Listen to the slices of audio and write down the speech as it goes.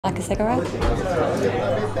like a cigarette.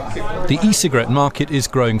 The e-cigarette market is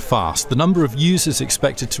growing fast. The number of users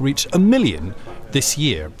expected to reach 1 million this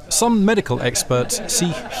year. Some medical experts see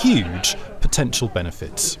huge potential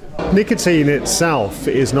benefits. Nicotine itself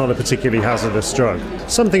is not a particularly hazardous drug,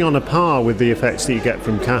 something on a par with the effects that you get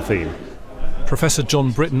from caffeine. Professor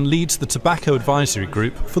John Britton leads the Tobacco Advisory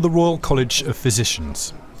Group for the Royal College of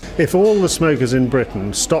Physicians. If all the smokers in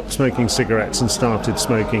Britain stopped smoking cigarettes and started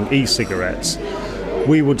smoking e-cigarettes,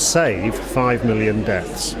 we would save 5 million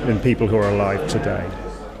deaths in people who are alive today.